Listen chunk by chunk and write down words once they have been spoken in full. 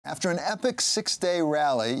After an epic 6-day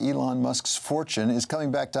rally, Elon Musk's fortune is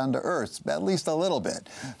coming back down to earth, at least a little bit.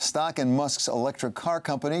 Stock in Musk's electric car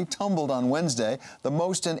company tumbled on Wednesday, the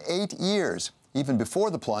most in 8 years. Even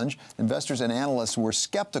before the plunge, investors and analysts were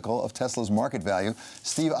skeptical of Tesla's market value.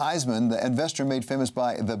 Steve Eisman, the investor made famous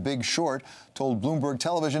by The Big Short, told Bloomberg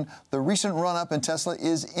Television the recent run-up in Tesla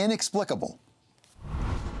is inexplicable.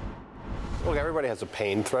 Look, everybody has a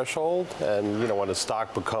pain threshold, and when a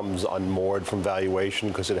stock becomes unmoored from valuation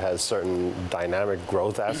because it has certain dynamic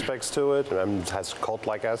growth aspects to it and has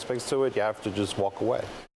cult-like aspects to it, you have to just walk away.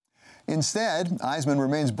 Instead, Eisman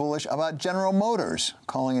remains bullish about General Motors,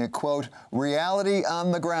 calling it, quote, reality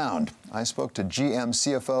on the ground. I spoke to GM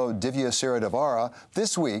CFO Divya Sridhara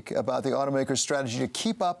this week about the automaker's strategy to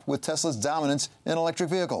keep up with Tesla's dominance in electric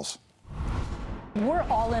vehicles. We're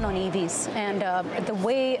all in on EVs, and the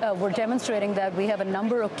way we're demonstrating that, we have a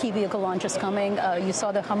number of key vehicle launches coming. You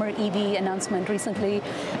saw the Hummer EV announcement recently,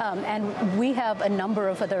 and we have a number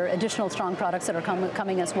of other additional strong products that are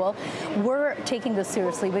coming as well. We're taking this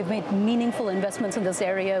seriously. We've made meaningful investments in this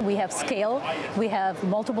area. We have scale. We have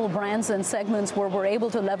multiple brands and segments where we're able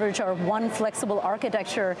to leverage our one flexible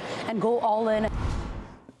architecture and go all in.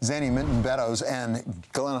 Zanny, Minton Beddoes, and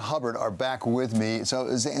Glenn Hubbard are back with me. So,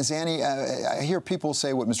 Zanny, I hear people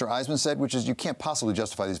say what Mr. Eisman said, which is you can't possibly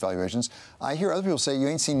justify these valuations. I hear other people say you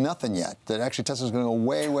ain't seen nothing yet, that actually Tesla's going to go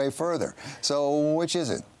way, way further. So which is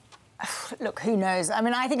it? Look, who knows? I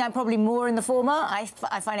mean, I think I'm probably more in the former. I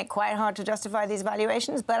find it quite hard to justify these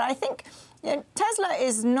valuations, but I think Tesla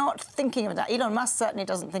is not thinking of that. Elon Musk certainly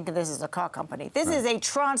doesn't think of this as a car company. This is a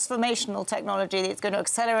transformational technology that's going to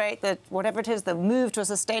accelerate whatever it is, the move to a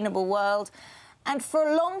sustainable world. And for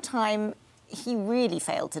a long time, he really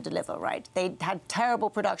failed to deliver, right? They had terrible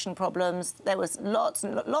production problems. There was lots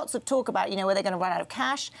and lots of talk about, were they going to run out of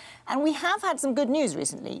cash? And we have had some good news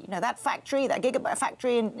recently. That factory, that gigabyte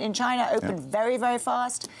factory in China opened very, very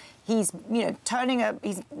fast. He's,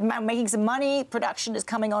 he's making some money. Production is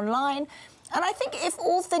coming online. And I think if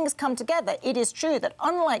all things come together, it is true that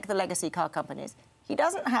unlike the legacy car companies, he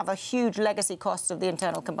doesn't have a huge legacy cost of the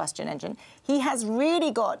internal combustion engine. He has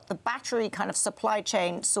really got the battery kind of supply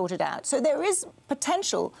chain sorted out. So there is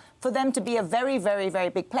potential for them to be a very, very, very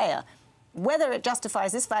big player. Whether it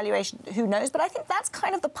justifies this valuation, who knows? But I think that's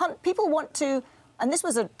kind of the punt. People want to, and this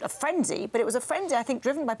was a frenzy, but it was a frenzy, I think,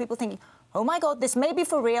 driven by people thinking, oh, my God, this may be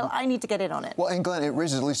for real. I need to get in on it. Well, and Glenn, it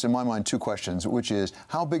raises, at least in my mind, two questions, which is,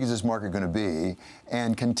 how big is this market going to be?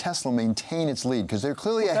 And can Tesla maintain its lead? Because they're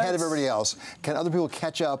clearly ahead of everybody else. Can other people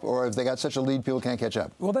catch up? Or if they got such a lead, people can't catch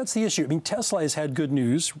up? Well, that's the issue. I mean, Tesla has had good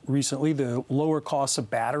news recently. The lower cost of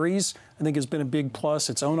batteries, I think, has been a big plus,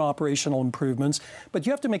 its own operational improvements. But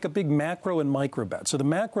you have to make a big macro and micro bet. So the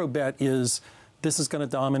macro bet is, this is going to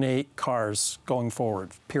dominate cars going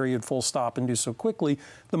forward, period, full stop, and do so quickly.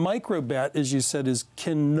 The micro bet, as you said, is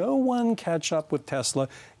can no one catch up with Tesla?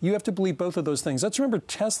 You have to believe both of those things. Let's remember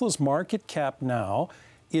Tesla's market cap now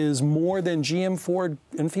is more than GM, Ford,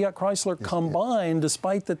 and Fiat Chrysler combined,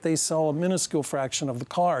 despite that they sell a minuscule fraction of the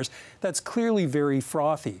cars. That's clearly very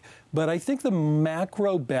frothy. But I think the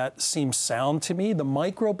macro bet seems sound to me. The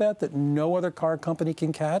micro bet that no other car company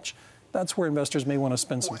can catch, that's where investors may want to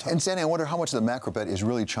spend some time. And Zanny, I wonder how much of the macro bet is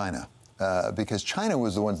really China. Because China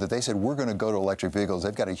was the ones that they said, we're going to go to electric vehicles.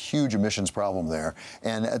 They've got a huge emissions problem there.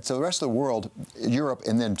 And so the rest of the world, Europe,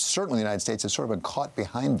 and then certainly the United States, has sort of been caught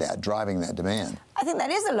behind that, driving that demand. I think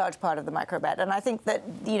that is a large part of the micro bet. And I think that,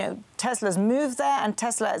 Tesla's move there and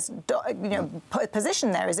Tesla's,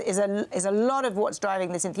 position there is a lot of what's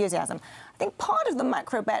driving this enthusiasm. I think part of the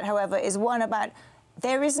macro bet, however, is one about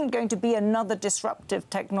there isn't going to be another disruptive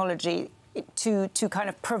technology to kind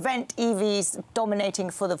of prevent EVs dominating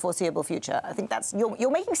for the foreseeable future. I think that's you're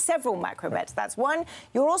making several macro bets. That's one.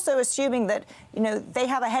 You're also assuming that they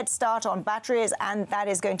have a head start on batteries, and that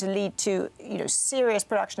is going to lead to serious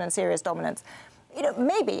production and serious dominance.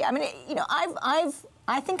 Maybe. I mean,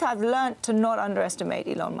 I think I've learned to not underestimate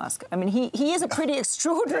Elon Musk. I mean, he is a pretty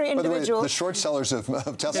extraordinary individual. By the way, the short sellers of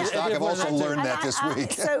Tesla stock have also learned that this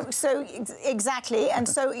week. So exactly, and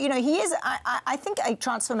so he is. I think a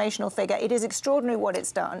transformational figure. It is extraordinary what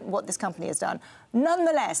it's done, what this company has done.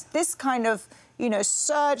 Nonetheless, this kind of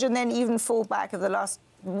surge and then even fall back of the last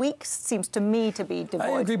week seems to me to be devoid.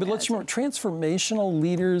 I agree, but let's remember, transformational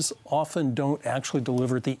leaders often don't actually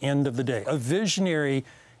deliver at the end of the day. A visionary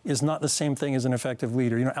is not the same thing as an effective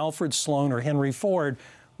leader. Alfred Sloan or Henry Ford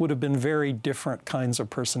would have been very different kinds of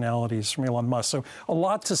personalities from Elon Musk. So a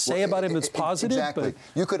lot to say about him that's positive. Exactly.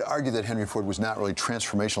 But you could argue that Henry Ford was not really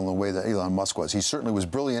transformational in the way that Elon Musk was. He certainly was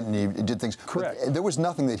brilliant and he did things. Correct. But there was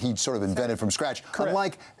nothing that he sort of invented from scratch. Correct.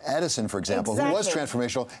 Unlike Edison, for example, who was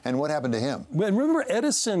transformational. And what happened to him? And remember,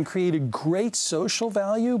 Edison created great social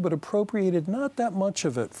value, but appropriated not that much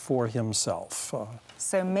of it for himself.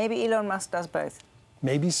 So maybe Elon Musk does both.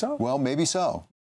 Maybe so. Well, maybe so.